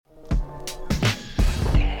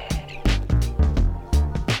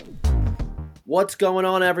What's going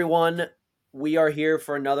on, everyone? We are here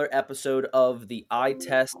for another episode of the Eye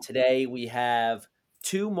Test. Today, we have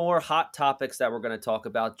two more hot topics that we're going to talk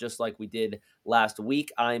about, just like we did last week.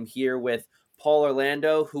 I'm here with Paul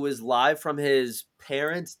Orlando, who is live from his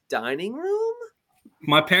parents' dining room.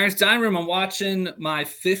 My parents' dining room. I'm watching my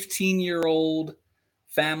 15-year-old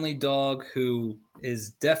family dog who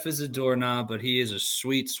is deaf as a doorknob, but he is a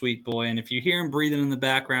sweet, sweet boy. And if you hear him breathing in the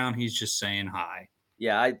background, he's just saying hi.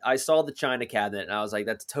 Yeah, I saw the china cabinet, and I was like,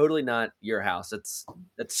 that's totally not your house. That's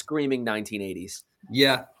screaming 1980s.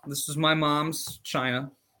 Yeah, this is my mom's china.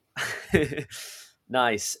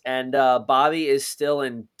 Nice. And Bobby is still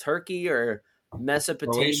in Turkey or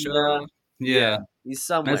Mesopotamia. Croatia. Yeah. He's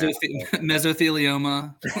somewhere.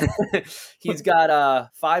 Mesothelioma. He's got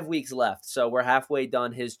 5 weeks left, so we're halfway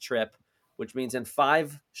done his trip, which means in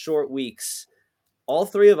 5 short weeks, all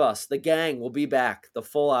three of us, the gang, will be back, the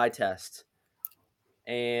full eye test.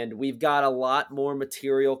 And we've got a lot more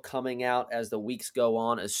material coming out as the weeks go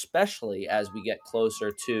on, especially as we get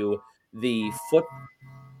closer to the foot.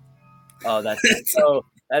 Oh, that's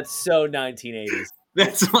so 1980s.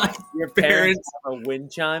 That's my Your parents have a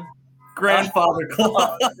wind chime. Grandfather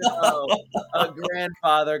clock. No, a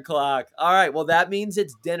grandfather clock. All right, well that means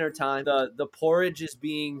it's dinner time. The porridge is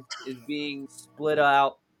being split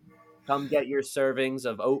out. Come get your servings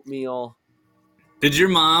of oatmeal. Did your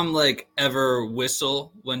mom ever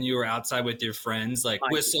whistle when you were outside with your friends?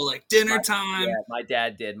 Whistle dinner time? Yeah, my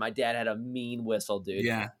dad did. My dad had a mean whistle, dude.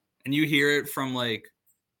 Yeah. And you hear it from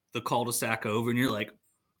the cul-de-sac over and you're like,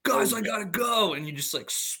 guys, I gotta go. And you just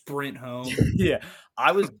sprint home. Yeah.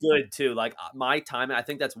 I was good too. My time, I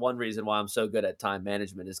think that's one reason why I'm so good at time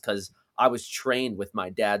management is because I was trained with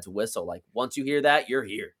my dad's whistle. Once you hear that, you're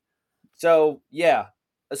here. So yeah.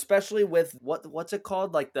 Especially with what's it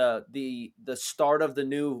called? The start of the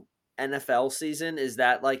new NFL season. Is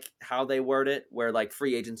that how they word it? Where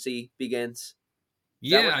free agency begins?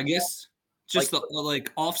 Yeah, I guess just the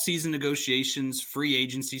off-season negotiations, free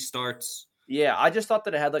agency starts. Yeah, I just thought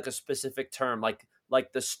that it had a specific term,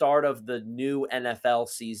 like the start of the new NFL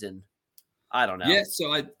season. I don't know. Yeah,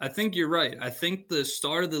 so I think you're right. I think the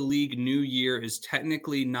start of the league new year is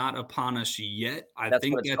technically not upon us yet. I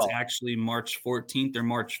think that's actually March 14th or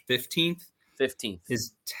March 15th. 15th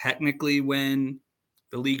is technically when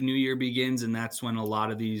the league new year begins, and that's when a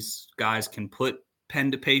lot of these guys can put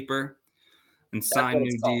pen to paper and sign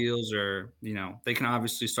new deals, or they can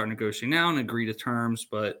obviously start negotiating now and agree to terms,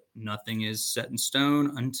 but nothing is set in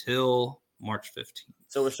stone until March 15th.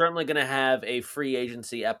 So we're certainly going to have a free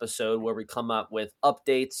agency episode where we come up with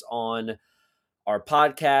updates on our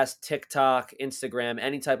podcast, TikTok, Instagram,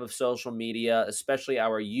 any type of social media, especially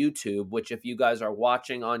our YouTube, which if you guys are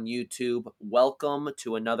watching on YouTube, welcome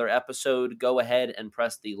to another episode. Go ahead and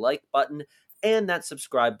press the like button and that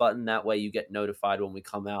subscribe button. That way you get notified when we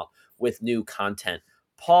come out with new content.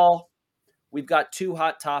 Paul, we've got 2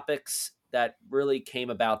 hot topics that really came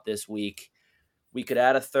about this week. We could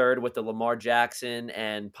add a third with the Lamar Jackson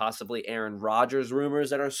and possibly Aaron Rodgers rumors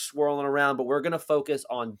that are swirling around, but we're going to focus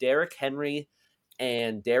on Derrick Henry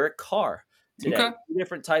and Derek Carr today. Okay. 2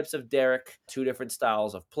 different types of Derrick, 2 different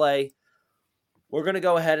styles of play. We're going to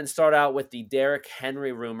go ahead and start out with the Derrick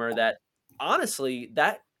Henry rumor that, honestly,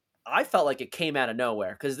 that I felt like it came out of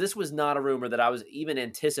nowhere because this was not a rumor that I was even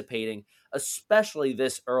anticipating, especially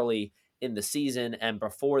this early in the season and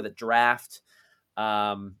before the draft.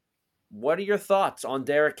 What are your thoughts on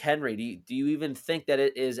Derrick Henry? Do you even think that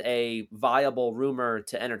it is a viable rumor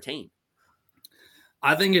to entertain?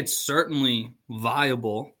 I think it's certainly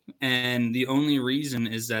viable, and the only reason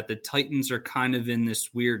is that the Titans are kind of in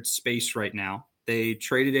this weird space right now. They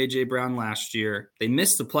traded A.J. Brown last year. They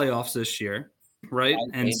missed the playoffs this year, right?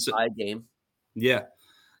 Game. Yeah.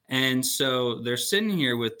 And so they're sitting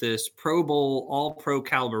here with this Pro Bowl, all-pro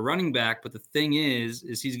caliber running back, but the thing is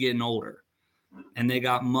he's getting older. And they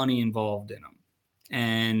got money involved in him.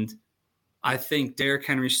 And I think Derrick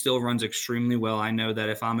Henry still runs extremely well. I know that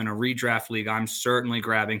if I'm in a redraft league, I'm certainly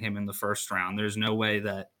grabbing him in the first round. There's no way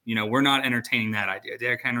that, we're not entertaining that idea.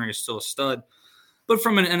 Derrick Henry is still a stud. But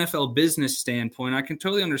from an NFL business standpoint, I can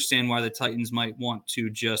totally understand why the Titans might want to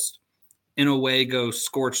just, in a way, go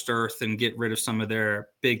scorched earth and get rid of some of their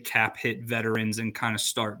big cap hit veterans and kind of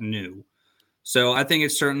start new. So I think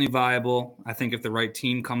it's certainly viable. I think if the right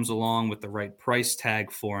team comes along with the right price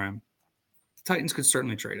tag for him, the Titans could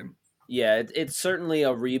certainly trade him. Yeah, it's certainly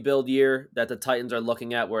a rebuild year that the Titans are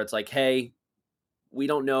looking at where it's like, hey, we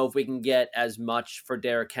don't know if we can get as much for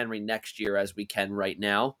Derrick Henry next year as we can right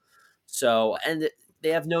now. So, and they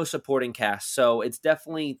have no supporting cast. So it's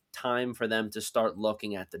definitely time for them to start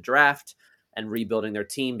looking at the draft and rebuilding their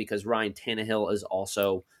team because Ryan Tannehill is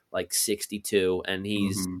also like 62, and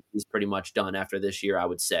he's pretty much done after this year, I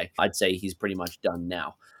would say. I'd say he's pretty much done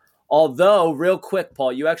now. Although, real quick,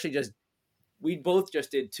 Paul, we both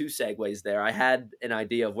just did two segues there. I had an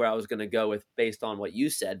idea of where I was going to go with based on what you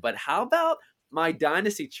said, but how about my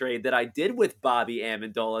dynasty trade that I did with Bobby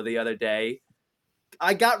Amendola the other day?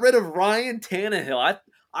 I got rid of Ryan Tannehill.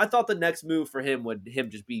 I thought the next move for him would him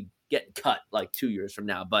just be getting cut like 2 years from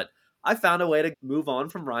now, but I found a way to move on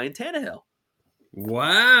from Ryan Tannehill.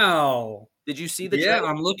 Wow. Did you see the Yeah, trade?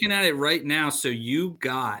 I'm looking at it right now. So you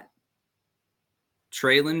got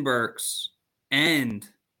Traylon Burks and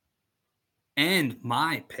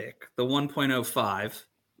my pick, the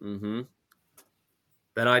 1.05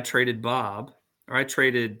 that I traded Bob, or I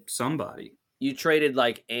traded somebody. You traded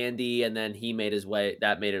like Andy, and then he made its way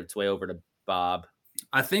over to Bob.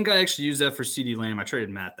 I think I actually used that for CD Lamb. I traded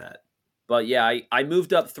Matt that. But yeah, I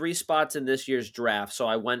moved up 3 spots in this year's draft. So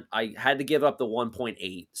I had to give up the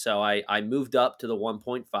 1.8. So I moved up to the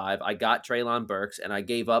 1.5. I got Treylon Burks, and I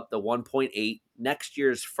gave up the 1.8 next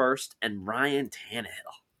year's first and Ryan Tannehill.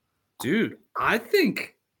 Dude, I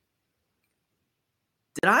think.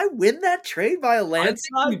 Did I win that trade by a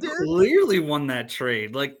landslide? You clearly won that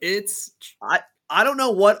trade. Like, it's. I don't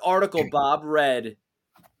know what article Bob read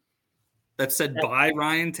that said buy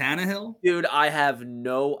Ryan Tannehill? Dude, I have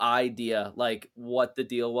no idea like what the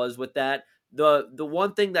deal was with that. The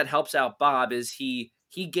one thing that helps out Bob is he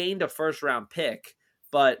gained a first round pick,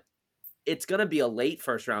 but it's going to be a late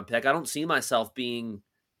first round pick. I don't see myself being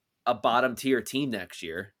a bottom tier team next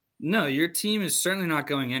year. No, your team is certainly not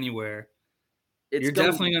going anywhere. You're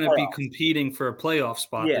definitely going to be competing for a playoff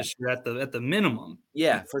spot this year at the minimum.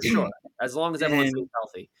 Yeah, for sure. As long as everyone's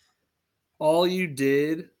healthy. All you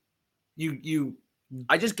did,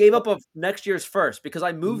 I just gave up of next year's first because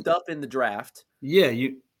I moved up in the draft. Yeah,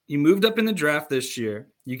 you moved up in the draft this year.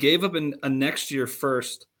 You gave up a next year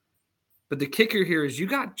first. But the kicker here is you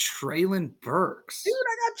got Treylon Burks. Dude,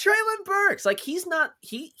 I got Treylon Burks. Like, he's not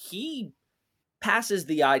he passes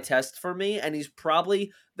the eye test for me, and he's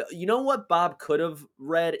probably you know what Bob could have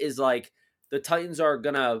read is like the Titans are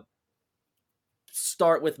gonna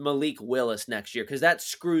start with Malik Willis next year because that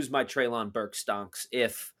screws my Treylon Burks stonks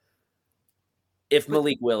if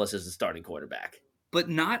Malik Willis is the starting quarterback. But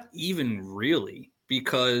not even really,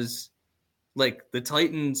 because like the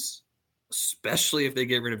Titans, especially if they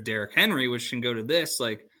get rid of Derrick Henry, which can go to this,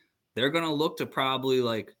 like they're gonna look to probably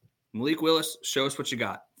like Malik Willis, show us what you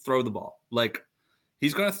got, throw the ball. Like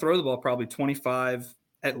he's gonna throw the ball probably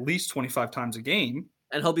at least 25 times a game.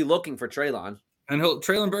 And he'll be looking for Treylon. And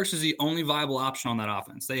Treylon Burks is the only viable option on that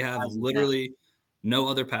offense. They have literally no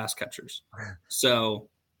other pass catchers. So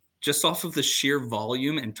just off of the sheer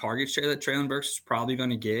volume and target share that Treylon Burks is probably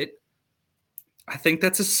going to get, I think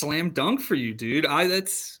that's a slam dunk for you, dude.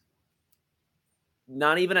 That's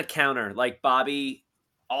not even a counter. Like, Bobby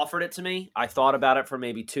offered it to me. I thought about it for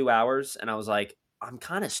maybe 2 hours, and I was like, I'm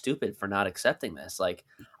kind of stupid for not accepting this. Like,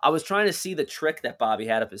 I was trying to see the trick that Bobby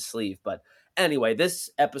had up his sleeve. But anyway, this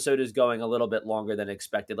episode is going a little bit longer than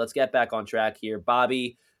expected. Let's get back on track here.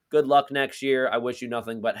 Bobby, good luck next year. I wish you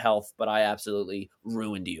nothing but health, but I absolutely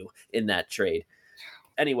ruined you in that trade.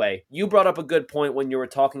 Anyway, you brought up a good point when you were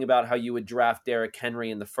talking about how you would draft Derrick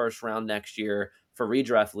Henry in the first round next year for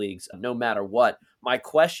redraft leagues, no matter what. My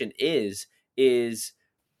question is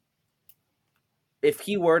if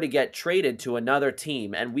he were to get traded to another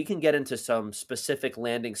team, and we can get into some specific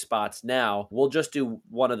landing spots now, we'll just do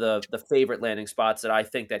one of the favorite landing spots that I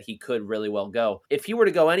think that he could really well go. If he were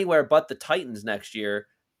to go anywhere but the Titans next year,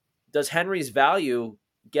 does Henry's value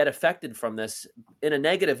get affected from this in a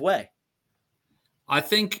negative way? I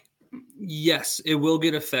think, yes, it will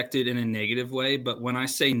get affected in a negative way. But when I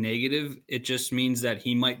say negative, it just means that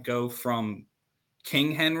he might go from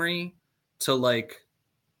King Henry to like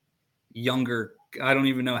younger. I don't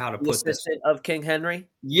even know how to put this. Assistant of King Henry?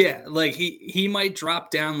 Yeah, like he might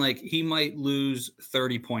drop down, like he might lose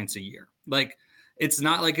 30 points a year. Like it's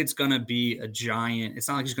not like it's going to be a giant. It's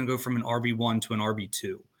not like he's going to go from an RB1 to an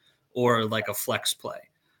RB2 or like a flex play.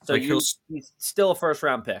 So like he's still a first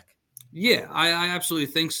round pick. Yeah, I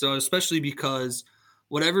absolutely think so, especially because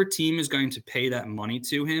whatever team is going to pay that money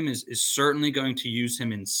to him is certainly going to use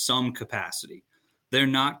him in some capacity. They're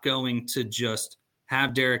not going to just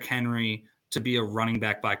have Derrick Henry to be a running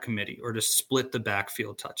back by committee or to split the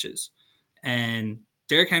backfield touches. And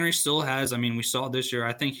Derrick Henry still has, I mean, we saw it this year.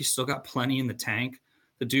 I think he's still got plenty in the tank.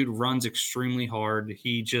 The dude runs extremely hard.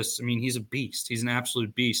 He's a beast. He's an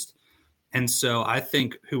absolute beast. And so I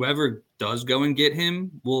think whoever does go and get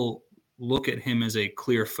him will look at him as a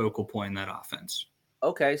clear focal point in that offense.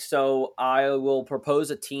 Okay, so I will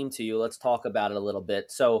propose a team to you. Let's talk about it a little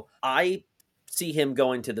bit. So I see him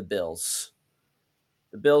going to the Bills.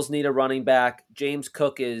 The Bills need a running back. James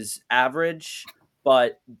Cook is average,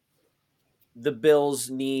 but the Bills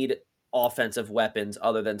need offensive weapons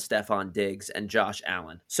other than Stephon Diggs and Josh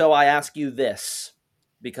Allen. So I ask you this,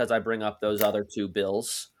 because I bring up those other two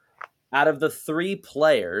Bills. Out of the three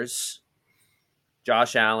players,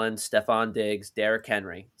 Josh Allen, Stephon Diggs, Derrick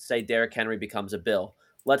Henry, say Derrick Henry becomes a Bill.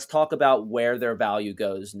 Let's talk about where their value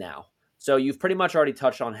goes now. So you've pretty much already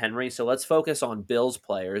touched on Henry, so let's focus on Bills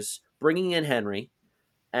players, bringing in Henry.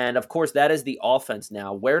 And of course, that is the offense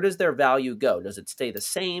now. Where does their value go? Does it stay the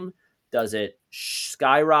same? Does it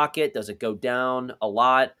skyrocket? Does it go down a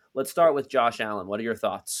lot? Let's start with Josh Allen. What are your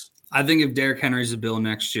thoughts? I think if Derrick Henry's a Bill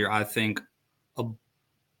next year, I think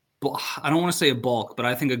I don't want to say a bulk, but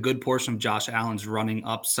I think a good portion of Josh Allen's running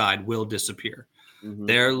upside will disappear. Mm-hmm.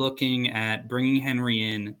 They're looking at bringing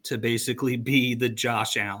Henry in to basically be the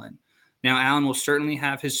Josh Allen. Now, Allen will certainly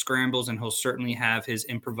have his scrambles and he'll certainly have his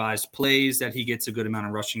improvised plays that he gets a good amount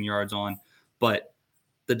of rushing yards on. But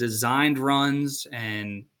the designed runs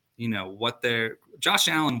and, Josh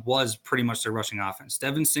Allen was pretty much their rushing offense.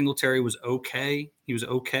 Devin Singletary was okay. He was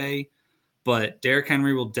okay. But Derrick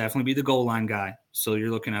Henry will definitely be the goal line guy. So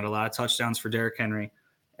you're looking at a lot of touchdowns for Derrick Henry.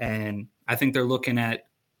 And I think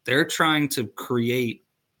they're trying to create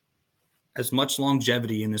as much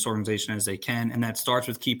longevity in this organization as they can. And that starts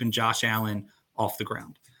with keeping Josh Allen off the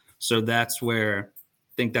ground. So that's where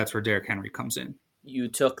Derrick Henry comes in. You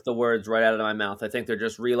took the words right out of my mouth. I think they're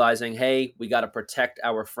just realizing, hey, we got to protect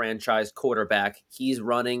our franchise quarterback. He's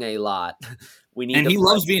running a lot. He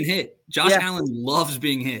loves being hit. Josh Allen loves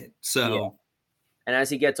being hit. So, yeah. And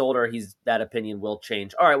as he gets older, that opinion will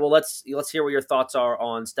change. All right, well, let's hear what your thoughts are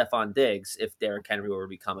on Stephon Diggs if Derrick Henry were to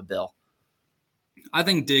become a Bill. I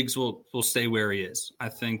think Diggs will stay where he is. I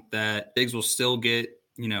think that Diggs will still get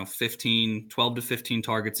 12 to 15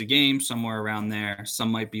 targets a game, somewhere around there.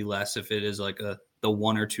 Some might be less if it is like the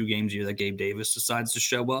 1 or 2 games a year that Gabe Davis decides to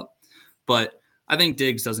show up. But I think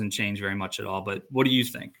Diggs doesn't change very much at all. But what do you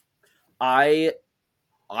think? I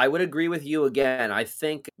would agree with you again. I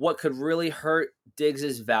think what could really hurt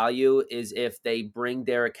Diggs' value is if they bring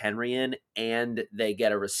Derrick Henry in and they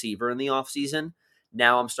get a receiver in the offseason.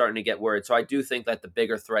 Now I'm starting to get worried. So I do think that the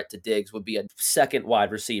bigger threat to Diggs would be a second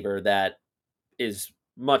wide receiver that is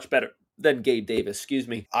much better than Gabe Davis.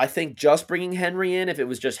 I think just bringing Henry in, if it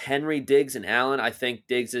was just Henry, Diggs, and Allen, I think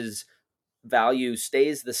Diggs' value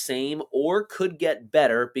stays the same or could get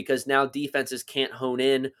better because now defenses can't hone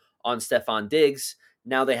in on Stephon Diggs.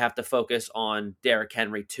 Now they have to focus on Derrick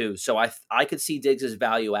Henry too. So I could see Diggs'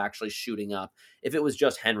 value actually shooting up if it was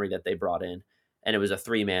just Henry that they brought in and it was a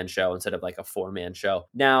 3-man show instead of like a 4-man show.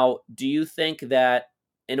 Now, do you think that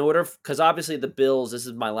because obviously the Bills, this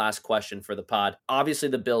is my last question for the pod, obviously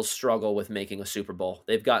the Bills struggle with making a Super Bowl.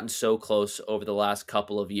 They've gotten so close over the last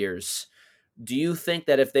couple of years. Do you think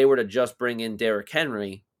that if they were to just bring in Derrick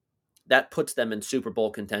Henry, that puts them in Super Bowl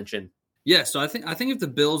contention? Yeah, so I think if the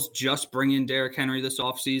Bills just bring in Derrick Henry this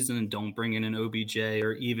offseason and don't bring in an OBJ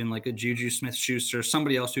or even like a Juju Smith-Schuster,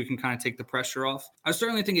 somebody else who can kind of take the pressure off, I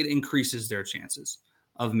certainly think it increases their chances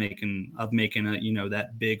of making a that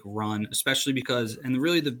big run, especially because, and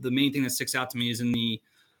really the main thing that sticks out to me is in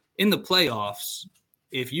the playoffs,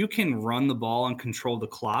 if you can run the ball and control the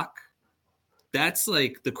clock, that's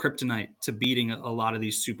like the kryptonite to beating a lot of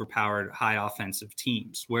these super-powered high offensive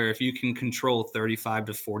teams, where if you can control 35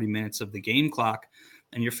 to 40 minutes of the game clock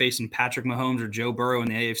and you're facing Patrick Mahomes or Joe Burrow in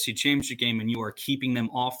the AFC Championship game and you are keeping them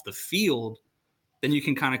off the field, then you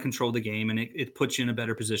can kind of control the game and it puts you in a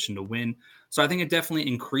better position to win. So I think it definitely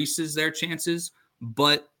increases their chances.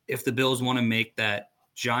 But if the Bills want to make that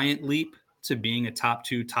giant leap to being a top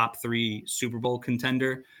 2, top 3 Super Bowl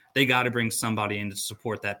contender, they got to bring somebody in to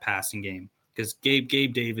support that passing game. Because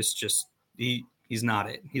Gabe Davis just he's not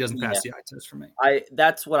it. He doesn't pass the eye test for me.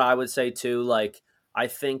 That's what I would say too. Like, I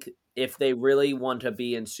think if they really want to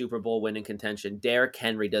be in Super Bowl winning contention, Derrick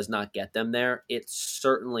Henry does not get them there. It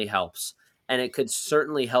certainly helps. And it could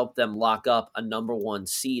certainly help them lock up a number 1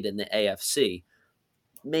 seed in the AFC.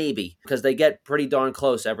 Maybe. Because they get pretty darn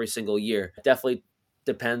close every single year. Definitely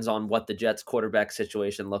depends on what the Jets quarterback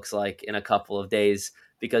situation looks like in a couple of days,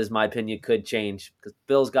 because my opinion could change because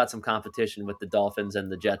Bill's got some competition with the Dolphins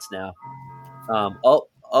and the Jets now.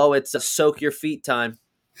 It's a soak your feet time.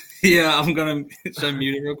 Yeah, I'm going to should I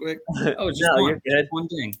mute it real quick? Oh, it's just you're good. One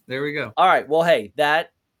thing. There we go. All right. Well, hey,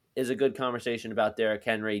 that is a good conversation about Derrick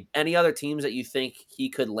Henry. Any other teams that you think he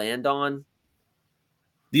could land on?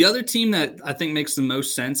 The other team that I think makes the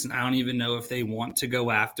most sense, and I don't even know if they want to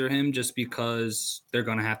go after him just because they're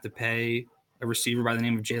going to have to pay a receiver by the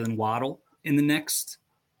name of Jalen Waddle in the next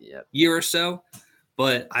year or so.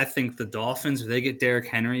 But I think the Dolphins, if they get Derrick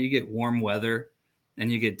Henry, you get warm weather,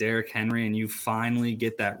 and you get Derrick Henry, and you finally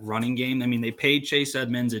get that running game. I mean, they paid Chase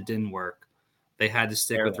Edmonds. It didn't work. They had to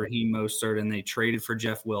stick with Raheem Mostert, and they traded for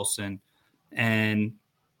Jeff Wilson. And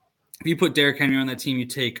if you put Derrick Henry on that team, you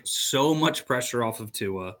take so much pressure off of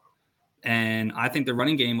Tua. And I think the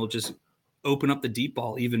running game will just open up the deep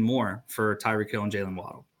ball even more for Tyreek Hill and Jalen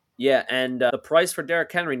Waddle. Yeah, and the price for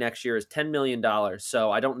Derrick Henry next year is $10 million.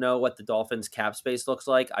 So I don't know what the Dolphins' cap space looks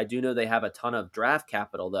like. I do know they have a ton of draft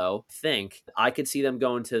capital, though. I could see them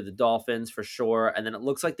going to the Dolphins for sure. And then it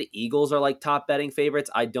looks like the Eagles are like top betting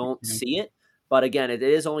favorites. I don't see it. But again, it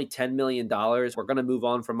is only $10 million. We're going to move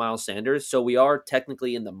on from Miles Sanders. So we are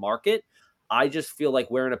technically in the market. I just feel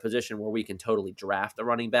like we're in a position where we can totally draft a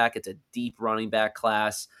running back. It's a deep running back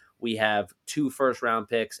class. We have 2 first-round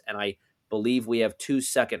picks, and I believe we have 2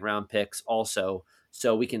 second-round picks also,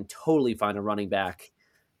 so we can totally find a running back.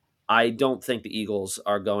 I don't think the Eagles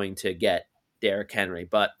are going to get Derrick Henry,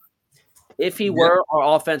 but if he were,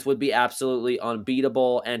 our offense would be absolutely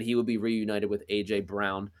unbeatable, and he would be reunited with A.J.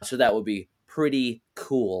 Brown, so that would be pretty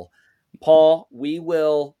cool. Paul, we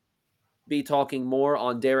will be talking more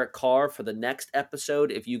on Derek Carr for the next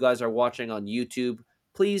episode. If you guys are watching on YouTube,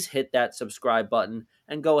 please hit that subscribe button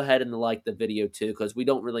and go ahead and like the video too, because we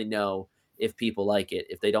don't really know if people like it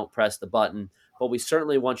if they don't press the button. But we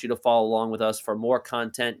certainly want you to follow along with us for more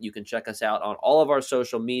content. You can check us out on all of our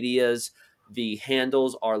social medias. The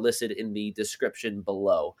handles are listed in the description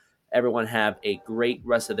below. Everyone have a great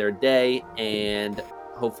rest of their day, and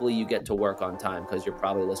hopefully you get to work on time because you're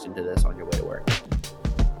probably listening to this on your way to work.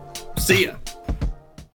 See ya.